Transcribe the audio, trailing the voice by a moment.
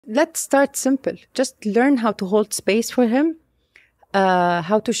let's start simple. Just learn how to hold space for him,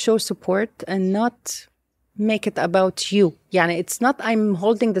 how to show support and not make it about you. Yani, it's not I'm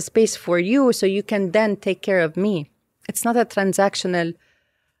holding the space for you so you can then take care of me. It's not a transactional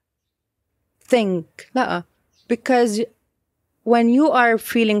thing. لا. Because when you are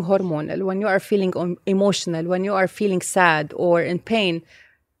feeling hormonal, when you are feeling emotional, when you are feeling sad or in pain,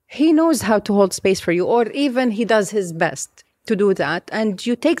 he knows how to hold space for you, or even he does his best to do that. And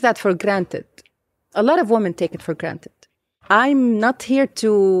you take that for granted. A lot of women take it for granted. I'm not here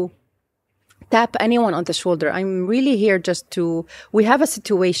to tap anyone on the shoulder. I'm really here just to, we have a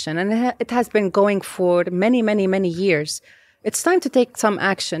situation and it has been going for many, many, many years. It's time to take some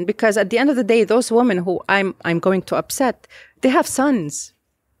action, because at the end of the day, those women who I'm going to upset, they have sons.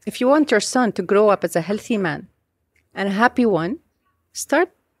 If you want your son to grow up as a healthy man and a happy one,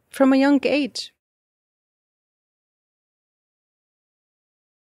 start from a young age.